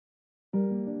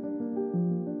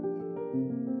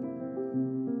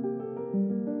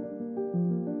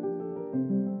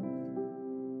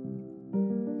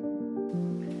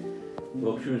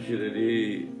Ողջույն սիրելի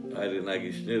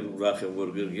հայրենագիտներ, ուրախ եմ,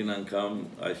 որ գրգին անգամ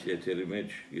այս եթերի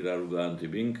մեջ իրար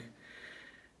գանտիբինք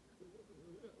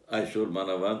այսօր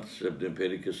մանավանդ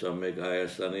սեպտեմբերի 21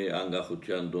 Հայաստանի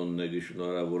անկախության տոնն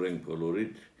շնորհավորենք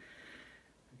բոլորիդ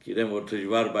գիտեմ որ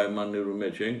դժվար պայմաններում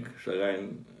մեջ ենք սակայն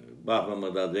բախը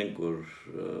մտածենք որ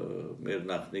մեր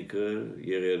նախնիկը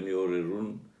եղերնի օրերուն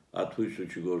աթույց ու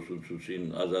չգործունցուցին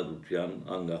ազատության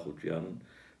անկախության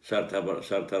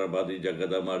Սարտարաբադի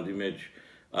ճակատամարտի մեջ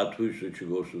աթույց ու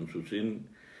չգործունցուցին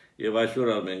եւ այսօր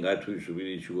մենք աթույց ու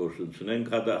չգործունցնենք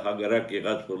հագարակ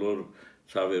եղած բոլոր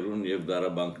ցավերուն եւ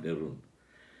դարաբանկներուն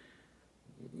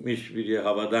միշտ պիտի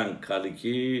հավատանք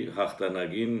քալիքի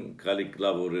հաղթանակին քալիք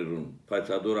լավորերուն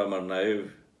բայց ադոր համար նաեւ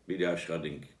պիտի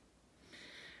աշխատենք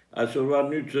այսօրվա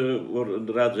նյութը որ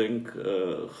ընդրած ենք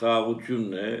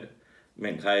խաղաղությունն է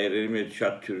մենք հայերենի մեջ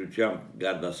շատ թյուրությամբ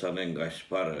գարդասանենք այս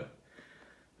բառը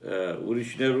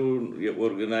ուրիշներուն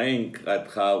որ գնայինք այդ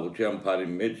խաղաղության բարի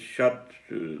մեջ շատ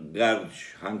գարջ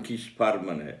հանկիստ բառ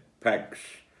է pax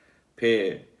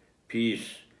peace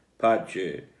pace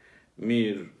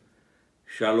mir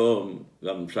shalom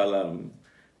կամ salam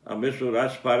ամենս որ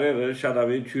այս բառերը շատ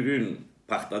ավելի թյուրին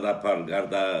փախտադապար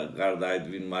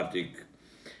գարդայդվին մարտիկ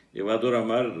եւ ադոր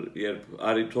համար երբ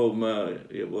արիթոմը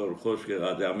որ խոսք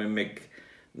եղած ամեն մեկ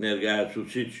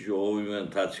ներկայացուցիչ ժողովի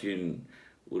ընթացքին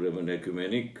ուրեմն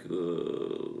էկումենիկ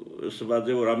սված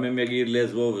է որ ամեն մեկի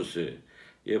լեզվովս է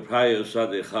եւ հայը սա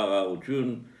դե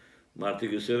խաղաղություն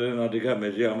մարդիկ ասեն ադիգա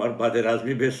մեզի համար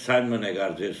պատերազմի պես ցան մնե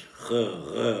գարձես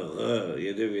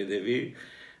եդեվի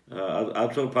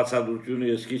աթոր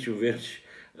փածադրությունը ես քիչ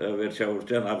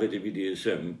վերջավորության ավելի պիտի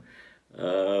ասեմ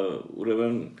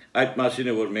ուրեմն այդ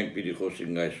մասին է որ մենք պիտի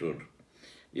խոսենք այսօր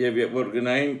եւ որ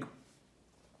գնայինք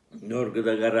նոր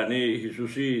գդագարանի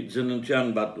Հիսուսի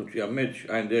ծննդյան պատմության մեջ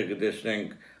այնտեղ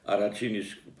կտեսնենք առաջին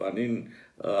իսկ բանին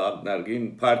ակնարկին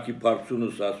Փարքի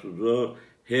Փարցունուս Աստուծո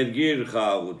հերգիր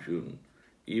խաղաղություն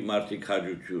իմարտիկ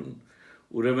հաջություն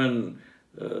ուրեմն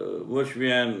ոչ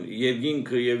միայն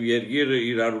երկինքը եւ երգիրը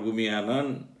իրար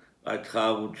գումիանան այդ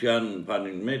խաղաղության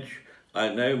բանին մեջ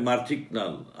այլ նաեւ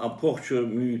մարտիկնալ ամբողջ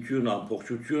միություն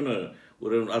ամբողջությունը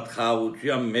ուրեմն այդ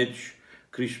խաղաղության մեջ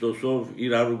Քրիստոսով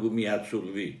իրար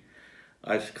գումիացուլվի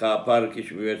այս կապար քիչ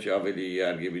վերջ ավելի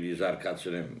իարգեբիլի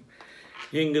զարգացնեմ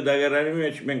հինգ դագարանի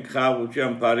մեջ մենք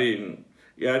խաղաղության բարին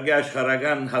իարգե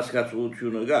աշխարհական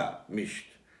հասկացությունը գա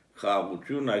միշտ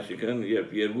խաղաղություն այսինքն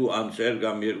երբ երկու անձեր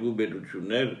կամ երկու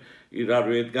պետություններ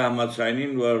իրար հետ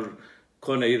կհամաձայնին որ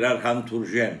կոնե իրար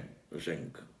համտուրժեն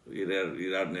ասենք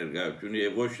իրար ներկայությունը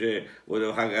եւ ոչ թե որ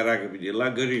հագարակը պիտի լա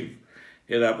գրիվ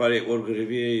հերապարի որ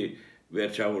գրիվի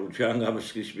վերջավորության կամ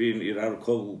սկիզբին իրար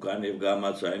կող ու կան եւ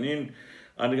գամացայնին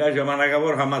անգա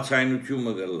ժամանակավոր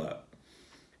համացայնությունը գլա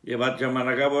եւ այդ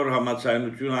ժամանակավոր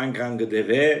համացայնությունը այնքան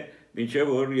գդեվե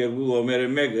մինչեւ որ երկու օմերը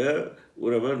մեկը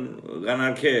ուրեմն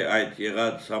գանարքե այդ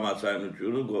եղած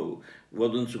համացայնությունը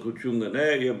ոդունցկություն գնե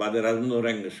եւ բادرազմ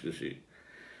նորեն սկսի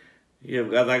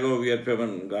եւ գադագով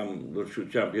երբեմն կամ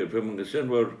դուրսությամբ երբեմն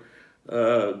գսեն որ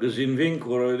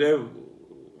գզինվինք որովհետեւ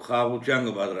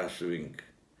խաղաղության կպատրաստվենք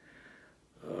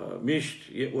միշտ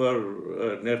որ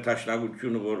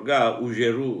ներտաշնակությունը որ գա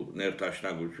ուժերու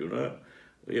ներտաշնակությունը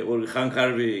որ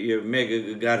խանգարվի եւ մեկը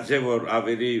գարձե որ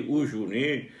ավելի ուժ ունի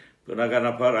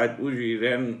բնականաբար այդ ուժը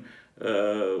իրեն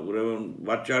ուրեմն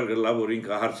վաճառ գլա որ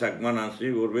ինքը հարցակման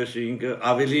անցնի որովհետեւ ինքը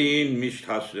ավելին միշտ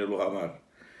հասնելու համար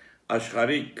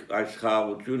աշխարհիկ այս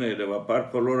խաղաղությունը երևաբար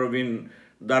բոլորովին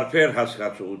դարբեր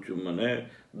հասկացողություն է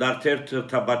դարբեր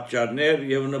թաբաճարներ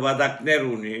եւ նվադակներ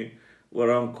ունի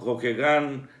որոնք հոգեգան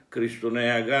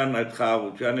քրիստոնեական այդ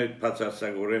խաղաղության հետ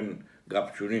բացասակորեն գապ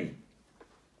չունին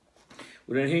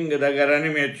ուրեմն հինգ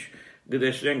դագարանի մեջ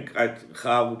գտեսնենք այդ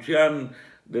խաղաղության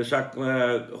դեսակ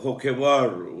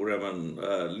հոգեվար ուրեմն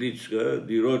լիցքը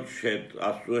դիրոջ հետ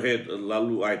աստծո հետ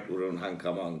լալու այդ ուրեմն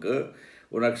հանգամանքը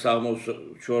օրինակ Սաղմոս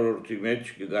 4-րդի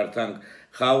մեջ կգարտանք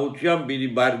խաղաղության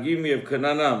պիտի բարգիմ եւ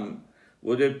քնանամ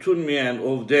որտեղ ցուն միայն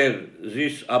ով դեր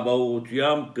զիս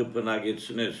աբաուտյամ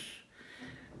կփնագեցնես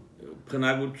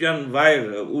քնագության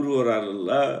վայրը ուր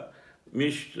որալա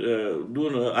միշտ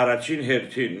դունը առաջին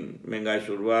հերթին մենք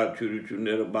այսօրվա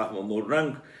թյուրությունները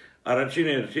բախմորնանք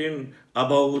առաջին հերթին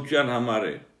աբաուտյան համար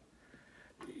է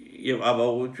եւ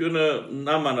աբաուտյանը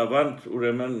նամանավանդ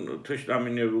ուրեմն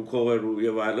թշնամիներու քողերու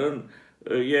եւ այլն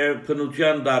եւ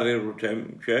փնության դարերու թեմ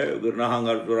չէ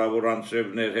գրնահանգար զորավոր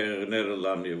անձրևներ հեղեղները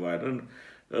լան եւ այլն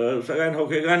սակայն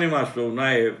հոգեգան իմաստով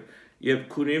նաեւ եւ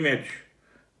քունի մեջ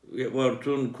որ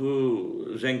տուն քու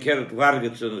զենքերտ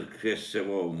վարգեցն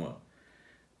քեսսեվոմը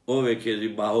ով է քեզի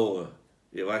բահողը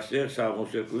Եվ այստեղ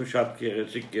Սամոս 2-ն շատ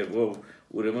գեղեցիկ կերպով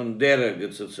ուրեմն դերը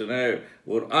գծցնե,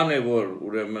 որ անե որ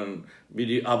ուրեմն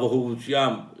մի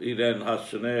ապահովությամբ իրեն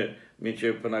հասցնե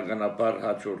մինչև բնականաբար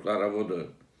հաջորդ առավոտը։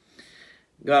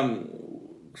 Կամ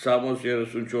Սամոս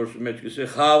 34-ի մեջ կսե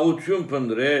խաղաղություն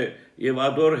փնտրե եւ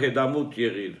ադոր հետամուտ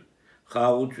եղիր։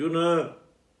 Խաղաղությունը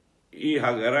ի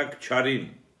հագարակ չարին։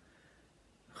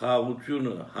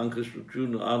 Խաղաղությունը,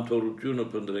 հանգստությունը, անթորությունը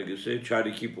փնտրե գսե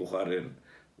չարիքի փոխարեն։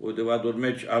 Որտեղ ադոր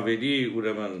մեջ ավելի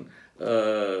ուրեմն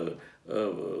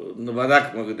նվադակ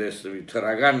մգդեսվի,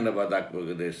 թրագան նվադակ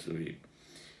մգդեսվի։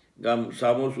 Կամ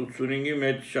Սամոս 85-ի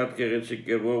մեջ շատ գեղեցիկ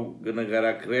կերպով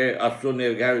կնկարագրե Աստծո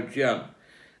ներկայության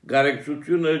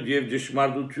գարեկցությունը եւ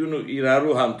ճշմարտությունը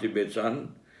իրարու հանդիպեցան,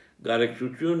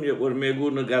 գարեկցություն եւ որ մեկու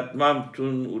նկատմամբ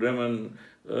տուն ուրեմն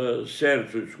սեր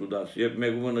ցույց կտաս եւ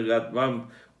մեկու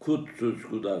նկատմամբ քուտ ցույց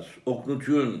կտաս,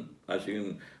 օգնություն,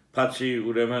 այսինքն բացի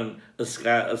ուրեմն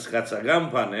ըսկացական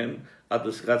բանեն,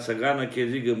 ըսկացականը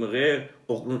քեզի գմղե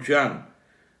օգնության,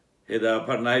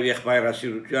 հետապար նաեւ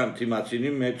եղբայրասիրության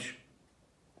թիմացինի մեջ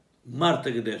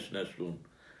մարդը գտեսնես տուն,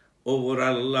 ով որ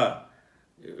Ալլա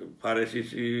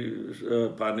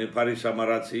Փարի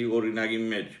Սամարացի օրինակի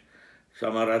մեջ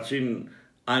Սամարացին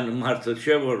այն մարդը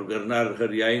չէ որ գրնար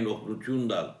հրյային օգնություն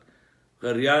տալ,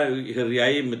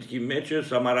 հրյայի մտքի մեջը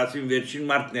Սամարացին վերջին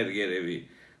մարդն էր երևի,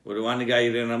 որ անիկա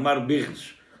իրեն համար բիղծ,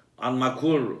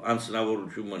 անմաքուր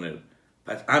անձնավորություն մներ,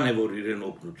 բայց ան է որ իրեն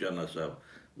օգնության ասավ,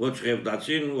 ոչ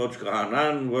ղևտացին, ոչ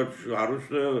կահանան, ոչ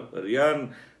հարուստը, հրյան,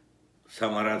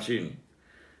 Սամարացին,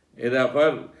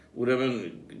 հետապար ուրեմն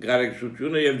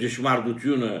գարեկցությունը եւ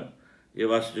ճշմարտությունը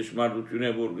եւ աս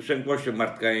ճշմարտությունը որ գսենք ոչ թե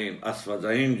մարդկային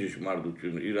աստվածային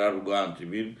ճշմարտությունը իրար ու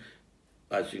գանտիվին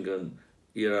այսինքն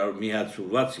իրար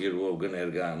միացված երով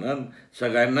կներգանան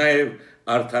սակայն նաեւ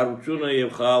արդարությունը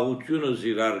եւ խաղաղությունը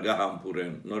իրար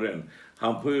գահամբուրեն նորեն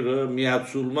համբուրը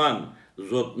միացულման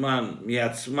զոտման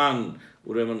միացման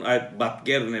ուրեմն այդ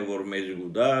բատկերն է որ մեզ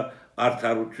գուտա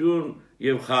արդարություն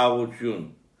եւ խաղաղություն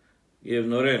եւ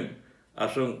նորեն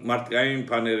ասոնք մարդկային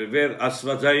բաները վեր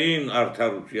աստվածային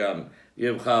արդարության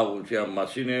եւ խաղաղության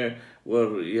մասին է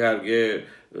որ իհարկե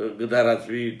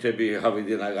գդարածվի թեպի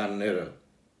հավիդենականները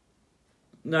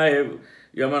նաեւ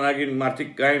ժամանակին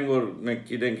մարդիկ կային որ մենք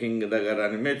գիտենք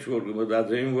ինգդագարանի մեջ որ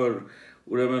մտածեին որ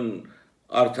ուրեմն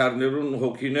արդարներուն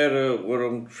հոգիները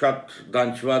որոնք շատ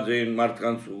դանչված էին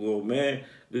մարդկանց կողմէ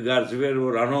գարձվեր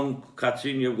որ անոնք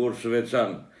կացին եւ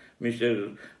գործվեցան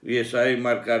Mr. Եսայի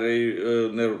Մարկարեի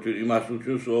ներողություն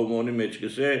իմաստություն Սողոմոնի մեջ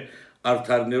կսե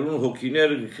արդարներուն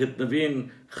հոգիները գտնվին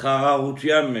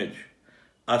խաղաղության մեջ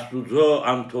աստուծո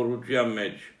անթորության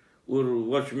մեջ որ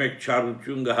ոչ մեկ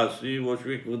չարություն կհասնի ոչ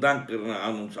մեկ վտանգ կրնա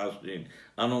անոնց հասնին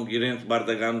անոնք իրենց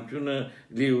բարդականությունը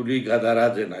լիուլի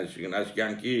գադարած են այսինքն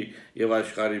աշխյանքի եւ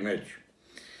աշխարհի մեջ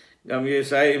Կամ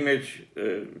Եսայի մեջ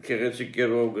քեղեցիկ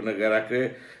կերպով կնկարագրե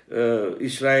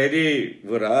Իսրայելի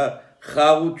վրա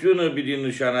խաղաղությունը պիտի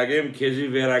նշանակեմ քեզի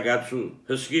վերագացու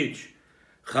հսկիչ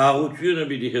խաղաղությունը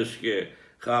պիտի հսկե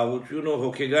խաղաղությունը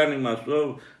հոգեգան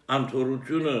իմաստով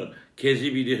անթորությունը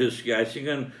քեզի պիտի հսկե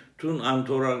այսինքն տուն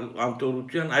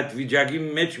անթորության այդ վիճակի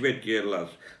մեջ պետք է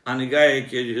լաս անիգա է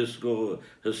քեզի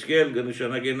հսկել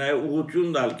կնշանակե նաև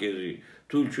ուղղություն տալ քեզի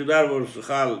թույլ չտալ որ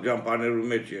սխալ ջամփաներու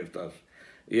մեջ երտաս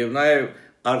եւ նաև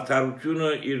արդարությունը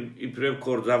իբրև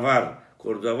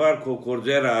կորձավար քո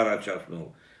կորձերը առաջացնող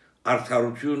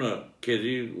արդարությունը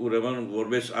քեզի ուրեմն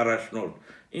որպես առաջնորդ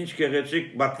ինչ գեղեցիկ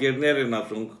պատկերներ են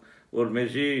ասոնք որ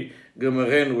մեզի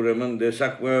գմղեն ուրեմն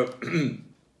դեսակը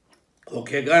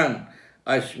հոգեգան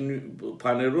այս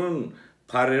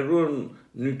փարերուն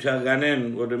նյութականեն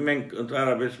որ մենք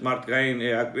ընդհանրապես մարդկային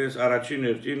էակպես առաջին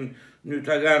հերթին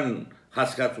նյութական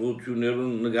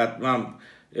հասկացություններուն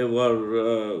նկատմամբ որ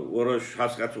որոշ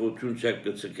հասկացություն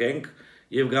չկցկենք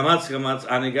եւ գամած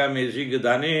անիգա մեզի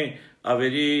գդանի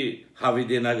ավելի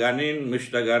հավիդենականին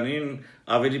մշտականին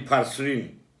ավելի բարձրին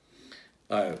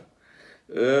այո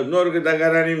նոր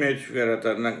գդագարանի մեջ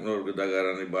վերադառնանք նոր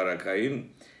գդագարանի բարակային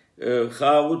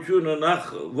խաղաղությունը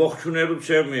նախ ողջունելու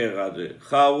չեմ եղած է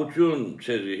խաղաղություն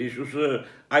ցեզի Հիսուսը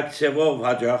այդ ցևով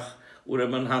հաջող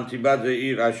ուրեմն հանդիպած է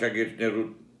իր աշակերտներու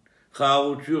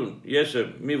խաղաղություն ես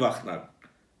եմ մի վախնակ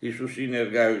Հիսուսի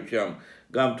ներկայությամբ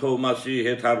կամ Թովմասի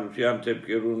հետարության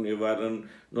թեփքերուն եւ այլն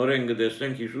նորեն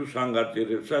գտեսնենք Հիսուս հանգած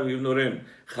երեցավ եւ նորեն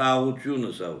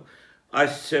խաղաղությունը սավ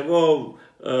այս ցևով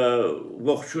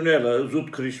ողջունելը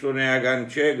զուտ քրիստոնեական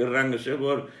չէ գրան գսել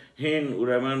որ հին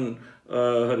ուրեմն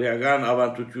հրյական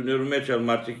ավանդություններու մեջ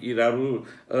մարդիկ իրարու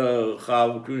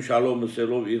խաղաղություն շալոմ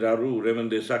ասելով իրարու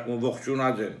ուրեմն դեսակում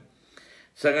ողջունած են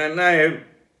սակայն նաեւ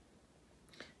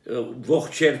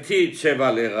ողջերթի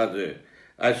ցևալ եղած է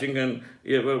Այսինքն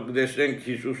եւ դեսենք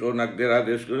Հիսուս օրինակ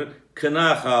դերադես կրել քնա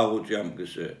խաղաղությամբ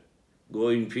գսե go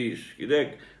in peace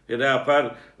գիտեք Հետապար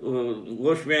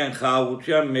ոչ միայն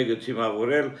խաղաղության մեկը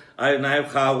թիմավորել, այլ նաև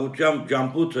խաղաղությամբ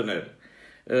ջամփութներ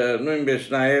նույնպես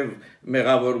նաև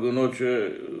մեղավոր գնոջը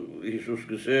Հիսուս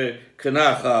գսե քնա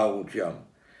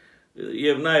խաղաղությամբ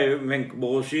եւ նաև մենք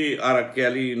Բողոսի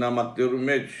արաքյալի նամակներում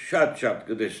մեջ շատ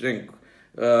կտեսնենք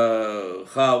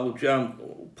խաղաղության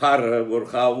փառը որ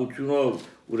խաղաղությունով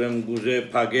ուրեմն գուզե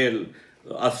փագել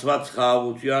Աստված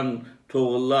խաղաղության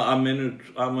թողլա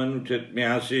ամենուց հետ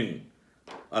միասին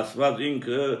Աստված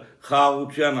ինքը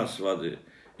խաղաղության Աստված է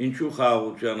ինչու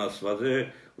խաղաղության Աստված է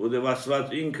որովհետև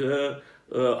Աստված ինքը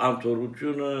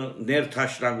անթորությունը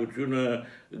ներթաշնակությունը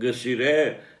գսիրե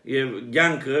եւ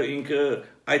ցանկը ինքը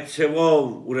այդ ցևով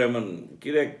ուրեմն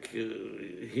գիրեք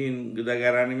հին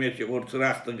գդագարանի մեջ որ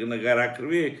ծրախտը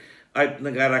կնկարագրվի այդ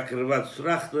նկարագրված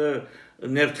ծրախտը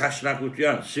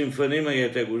ներթաշնակության սիմֆոնիա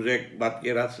եթե գուզեք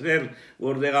պատկերացնել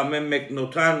որտեղ ամեն մեկ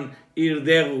նոթան իր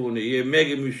դեղ ունի եւ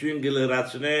մեկը մյուսին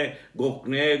գլրացնե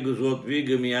գոկնե գզոտվի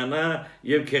գմիանա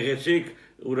եւ քեղեցիկ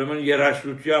ուրեմն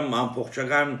երաժշտությամբ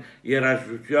ամբողջական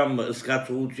երաժշտությամբ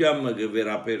սկացողությամբ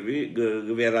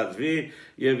գվերածվի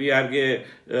եւ իհարկե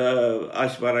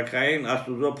ասպարակային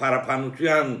աստուծո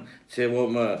փարապանության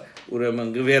ցևոմ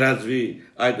ուրեմն գվերածվի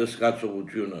այդ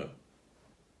սկացողությունը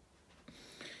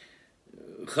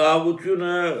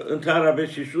խաղաղությունը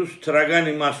ընդհանրապես Հիսուս թրագան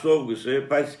իմաստով գսե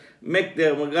բայց մեկ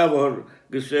տեղ մգա որ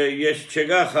գսե ես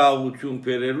չգա խաղաղություն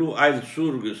բերելու այլ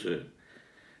սուր գսե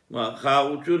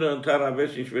խաղաղությունը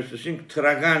ընդհանրապես ինչպես ասենք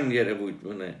թրագան երևույթ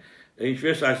մնե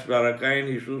ինչպես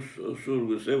ասպարակային Հիսուս սուր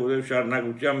գսե որով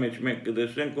շարունակության մեջ մենք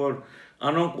կտեսնենք որ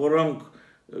անոնք որոնք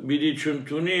պիտի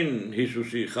չընդունին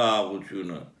Հիսուսի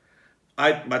խաղաղությունը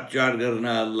այդ պատճառ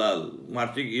գրնալալ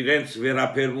մարդիկ իրենց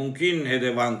վերապերմունքին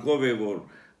հետևանքով է որ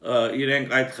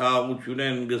իրենք այդ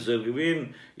խաղաղությունեն գզրվին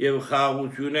եւ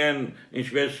խաղաղությունեն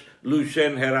ինչպես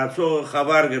լույսեն հերացողը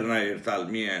խավար գրնա երթալ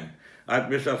միայն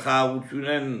այդպես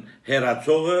խաղաղությունեն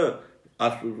հերացողը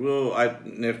աստուծո այդ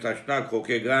ներտաշնակ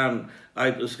հոգեգան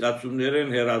այդ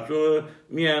սկացումներեն հերացողը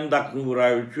միայն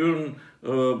դակնուրայություն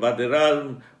բادرազմ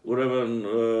ուրեմն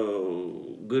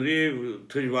գրիվ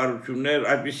դժվարություններ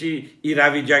այդպիսի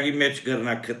իրավիճակի մեջ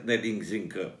կրնա գտնել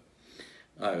ինքզինքը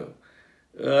այո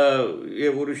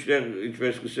եւ ուրիշներ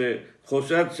ինչպես կսե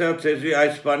խոսացա ցեզի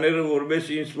այս բաները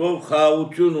որպես ինձով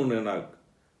խաղաղություն ունենակ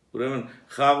ուրեմն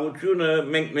խաղաղությունը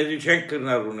մենք մեզի չենք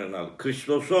կրնար ունենալ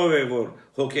Քրիստոսով է որ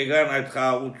հոգեգան այդ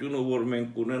խաղաղությունը որ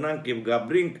մենք ունենանք եւ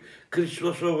գաբրինք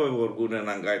Քրիստոսով է որ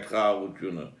ունենանք այդ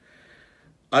խաղաղությունը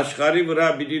Աշխարհի վրա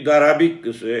պիտի դարաբիկ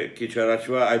կսե քիչ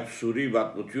առաջվա այդ սուրի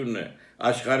պատմությունն է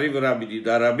աշխարհի վրա պիտի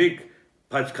դարաբիկ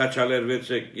բայց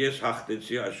քաչալերվեցեք ես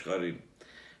հաղթեցի աշխարհին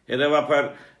Հետևաբար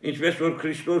ինչպես որ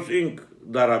Քրիստոս ինք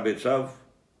դարաբեցավ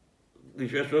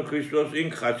ինչպես որ Քրիստոս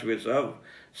ինք խաչվեցավ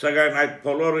սակայն այդ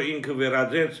բոլորը ինքը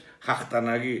վերածեց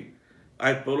հաղթանակի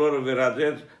այդ բոլորը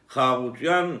վերածեց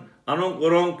խաղաղության անոնք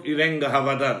որոնք իրեն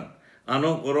կհավատան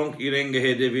անոնք որոնք իրեն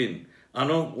կհետևին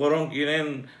անոնք որոնք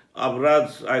իրեն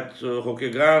ապրած այդ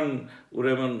հոգեգան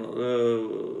ուրեմն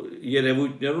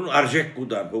երևույթներուն արժեք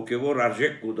կուտան հոգևոր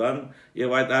արժեք կուտան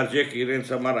եւ այդ արժեք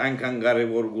իրենց համար այնքան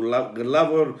կարեւոր գլա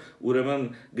որ ուրեմն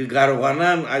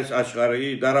կարողանան այս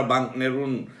աշխարհի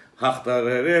դարաբանկներուն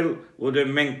հաղթարել որը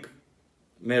մենք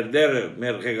մեր դերը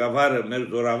մեր ղեկավարը մեր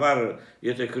զորավարը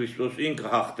եթե Քրիստոս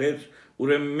ինքը հաղթեց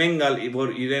ուրեմն մենք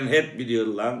որ իրեն հետ պիտի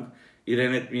լանք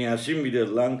իրեն հետ միասին պիտի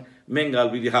լանք մենք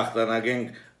պիտի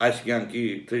հաղթանակենք այս կյանքի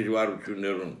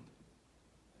դժվարություններուն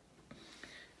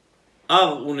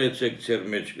աղ ունեցեք ձեր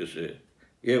մեջ կսե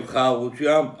եւ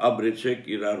խաղաղությամբ ապրեցեք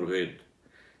իրար հետ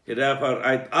հետապար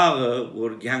այդ աղը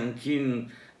որ կյանքին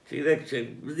դիրեք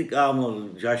դի կամոլ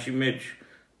ջաշի մեջ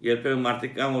երբեմն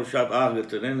մարդիկ կան որ շատ աղ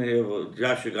գտնեն եւ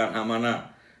ջաշը կան համանա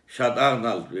շատ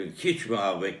աղնալ քիչ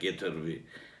մաղ կետրվի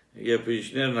եւ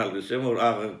իջներն ալգսեմ որ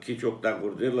աղը քիչ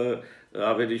օգտագործելը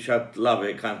ավելի շատ լավ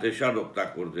է քան թե շատ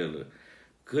օգտագործելը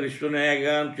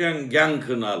Քրիստոնեական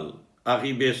կյանքնալ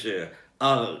աղիբես է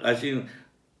այսին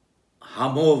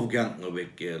համով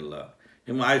կյանքնովեկելա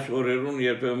հիմա այս օրերուն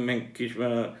երբեմն մենք քիչ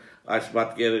այս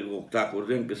պատկերը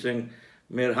օգտագործենք կսենք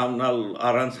մեր համնալ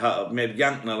առանց մեր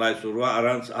կյանքնալ այսօրվա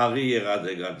առանց աղի եղած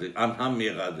է անհամ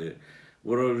եղած է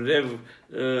որովհետև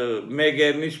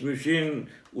մեգերնից մյուսին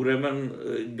ուրեմն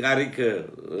գարիկը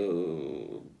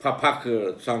փափակը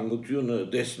ցանկությունը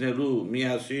դեսնելու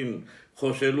միասին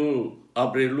խոսելու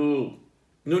ապրելու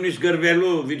նույնիսկ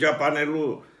գրվելու վիճապանելու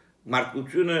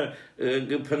մարդկությունը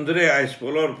գփնդրե այս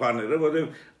բոլոր բաները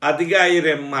որովհետև ադիգա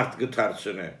իրեն մարդ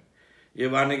գթարցնե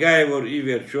Եվ անեգա է, որ ի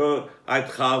վերջո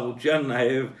այդ խաղաղության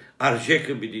նաև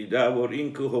արժեքը պիտի դա, որ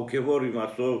ինքը հոգևոր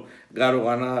իմաստով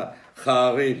կարողանա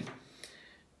խաղաղել։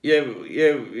 Եվ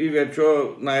ի վերջո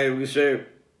նաև գսե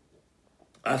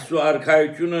Աստծո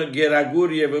արքայությունը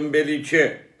գերագուր եւ ըմբելի չէ։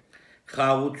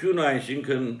 Խաղաղությունը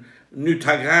այսինքն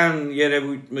նյութական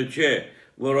երևույթ չէ,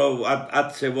 որով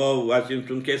ածևով,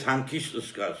 այսինքն քեզ հանգիստ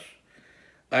զգաս,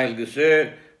 այլ գսե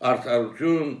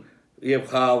արդարություն եւ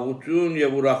խաղաղություն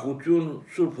եւ ուրախություն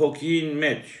Սուրբ Հոգին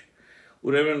մեջ։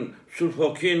 Ուրեմն Սուրբ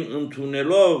Հոգին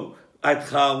ընդունելով այդ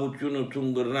խաղաղությունը դու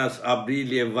կգրնաս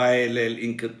ապրիլ եւ վայելել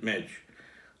ինքդ մեջ։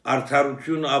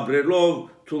 Արդարություն ապրելով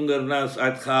դու կգրնաս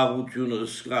այդ խաղաղությունը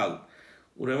զգալ։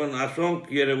 Ուրեմն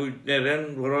ասոնք երևույթներ են,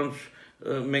 որոնց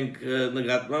մենք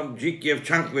նկատմամբ ջիկ եւ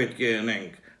չանք պետք է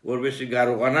ունենք, որովհետեւ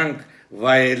կարողանանք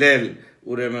վայելել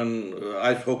ուրեմն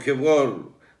այս հոգևոր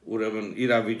ուրեմն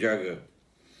իրավիճակը։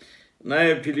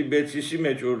 Նաև Ֆիլիպեցիսի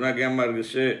մեջ օրինակ համար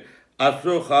գսե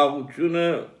Աստծո խաղաղությունը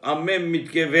ամեն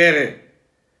միտքը վեր է։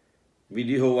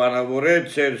 Պիտի հովանավորե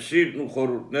ծեր սիրտն ու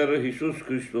խորհուրդները Հիսուս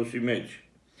Քրիստոսի մեջ։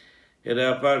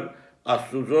 Հետևաբար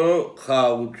Աստծո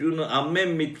խաղաղությունը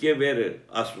ամեն միտքը վեր է։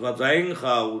 Աստվածային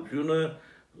խաղաղությունը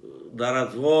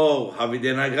դարածվող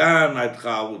հավիտենական այդ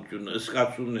խաղաղությունը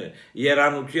ըսկացումն է,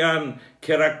 երանության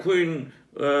քերակույն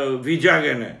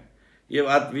վիճակն է։ Եվ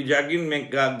այդ վիճակին մենք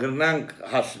կգրնանք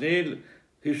հասնել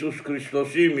Հիսուս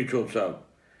Քրիստոսի միջոցով։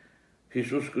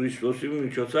 Հիսուս Քրիստոսի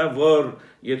միջոցով, որ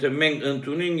եթե մենք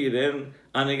ընդունենք իրեն,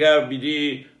 անեգա պիտի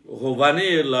հովանի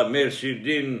լա մեր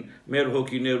սիրտին, մեր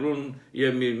հոգիներուն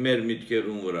եւ մեր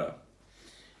միտքերուն վրա։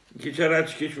 Քիչ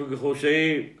առաջ քիչ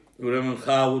կխոսեի ուրեմն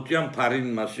խաղաղության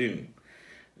բարին մասին։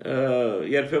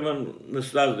 Երբեմն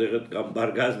նստած դեղդ կամ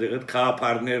բարգած դեղդ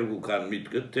խաղապարներ կան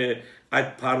միտքը, թե այդ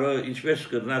բարը ինչպես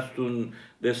կգնաց տուն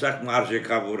դեսակ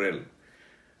մարժեկավորել։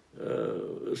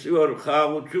 Սիվոր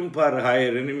խաղաղություն բարը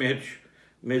հայերենի մեջ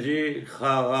մեզի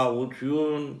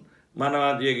խաղաղություն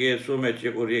մանավանդ եկեղեցու մեջ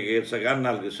որ եկեղեցական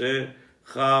նալգս է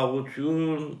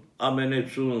խաղաղություն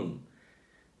ամենեցուն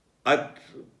այդ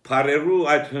բարերու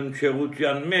այդ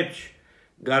հնչեղության մեջ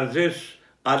գարձես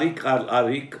ալիք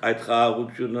ալիք այդ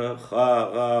խաղաղություն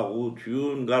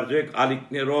գարձեք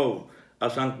ալիքներով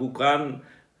ասանք կուկան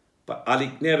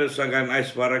ալիքները սակայն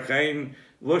այս վարակային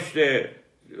ոչ թե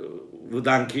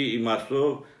վտանգի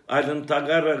իմաստով այլ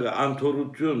ընդհանրը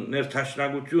անթորություն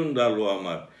ներթաշնակություն դալու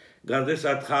համար գարձես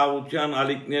այդ խաղաղության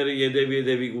ալիքները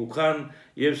յետևի կուկան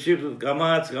եւ սիրտ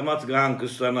կամած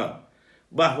գանկստանա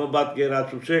բախը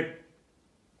պատկերացուցեք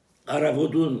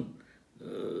արավոտուն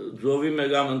Զովի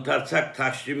մեգամ ընթարցակ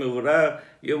թաշտիմը վրա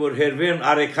եւ որ հերվեն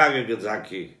արեքագը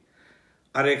գծակի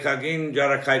արեքագին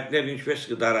ջարակայտներ ինչպես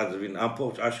կդարածվին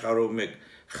ամբողջ աշխարհով մեկ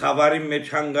խավարի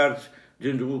մեջ հանգարց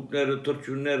ջնջուկները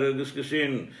թրջունները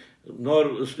գսկսին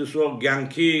նոր սկսող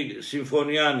ցանկի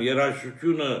սիմֆոնիան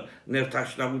երաժշտությունը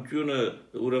ներթաշնակությունը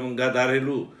ուրեմն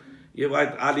գդարելու եւ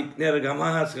այդ ալիքները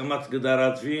գամած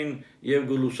կդարածվին եւ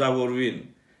գլուսավորվին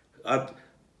այդ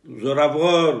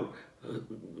զորավոր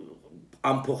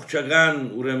ամփոխչական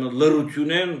ուրեմն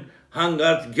լրությունեն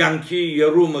հանգած ցանկի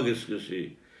երումը գսկսի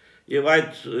եւ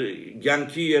այդ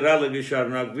ցանկի երալը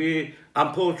գշարնակվի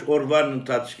ամփոխ օրվան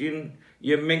ընթացքին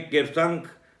եւ մենք կերտանք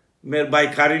մեր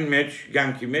բայկարին մեջ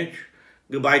ցանկի մեջ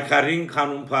գբայկարին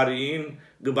կանուն բարին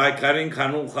գբայկարին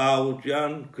կանուն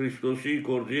խաղաղության Քրիստոսի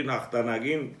կորձին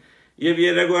ախտանագին եւ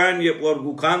երեգոյան եւ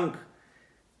օրգուկանք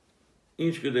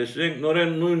ինչ կտեսնենք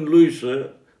նորեն նույն լույսը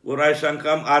որ այս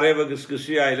անգամ արևը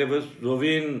գսկսի այլևս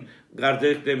զովին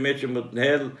գարտեքտե մեջ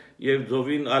մտնել եւ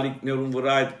զովին ալիքներուն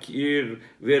վրա այդ քիր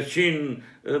վերջին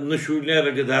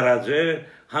նշույլները գդարածե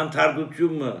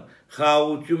հանդարտությունը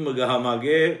խաղաղությունը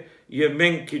գհամագե եւ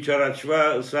մենք քիչ առաջվա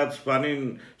ասած բանին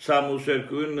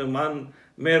Սամուսերկույն նման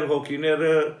մեր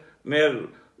հոգիները մեր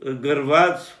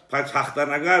գրված բայց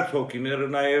հաղթանակած հոգիները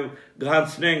նաեւ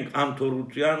գանցնենք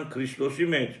անթորության Քրիստոսի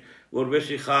մեջ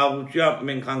որովհետեւ խաղաղությամբ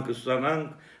մենք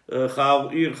հանգստանանք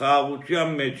իր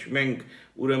խաղաղության մեջ մենք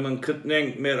ուրեմն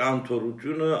գտնենք մեր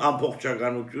անթորությունը,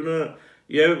 ամբողջականությունը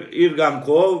եւ իր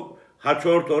գամքով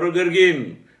հաջորդ օրը գրգին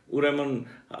ուրեմն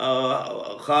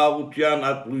խաղաղության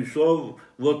ատլույսով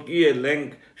ոտքի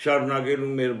ելենք շարունակելու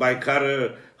մեր բայկարը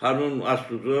հանուն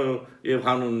Աստծո եւ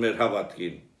հանուն մեր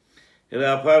հավատքին։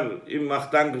 Հետաբար իմ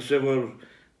մաղթանքս է որ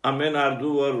ամեն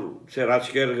արդու որ ծեր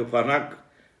աչքերը կփանակ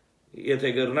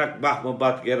եթե գրնակ բախմը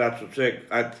պատկերացուցեք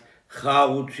այդ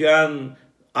խաղաղության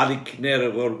ալիքները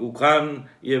որ գուքան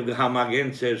եւ գհամագեն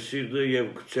ծեր սիրտը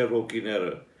եւ ծեր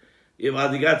հոգիները եւ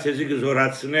ադիգա ցեզի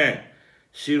գզորացնե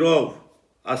սիրով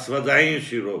աստվածային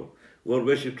սիրով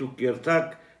որովհետեւ դուք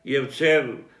կերտակ եւ ծեր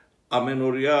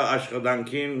ամենօրյա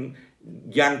աշխատանքին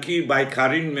ցանկի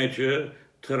բայկարին մեջ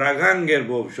թրագան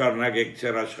գերբով շարունակեք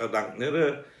ձեր աշխատանքները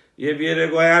եւ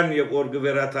երեգոյան եւ որ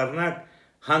գվերաթարնակ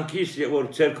հանկիստ եւ որ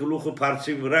ձեր գլուխը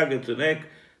բարձի վրա գտնեք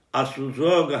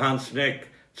Աստուծո գանցնեք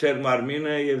ձեր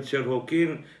մարմինը եւ ձեր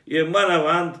հոգին եւ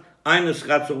մանավանդ այն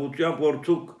զգացողությամբ որ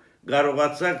դուք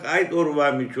կարողացաք այդ օրվա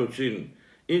միջոցին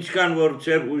ինչքան որ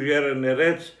ձեր ուժերը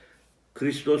ներեց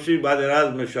Քրիստոսի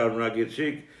բادرազմը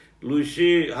շարունակեցիք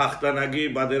լույսի հաղթանակի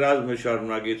բادرազմը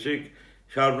շարունակեցիք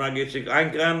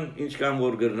այնքան ինչքան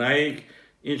որ գրնայիք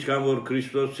ինչքան որ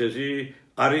Քրիստոս ցեզի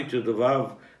արիթ դվավ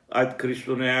այդ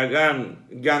քրիստոնեական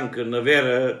ցանկը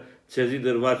նվերը ցեզի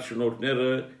դրված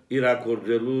շնորհները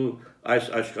իրակորձելու այս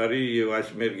աշխարհի եւ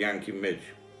այս մեր ցանկի մեջ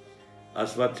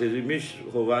Աստված ցեզի միշտ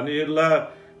հովանի ելա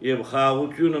եւ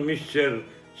խաղաղությունը միշտ ձեր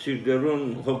սիրտերուն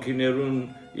հոգիներուն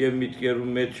եւ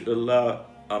միտքերուն մեջ ըլլա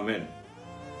ամեն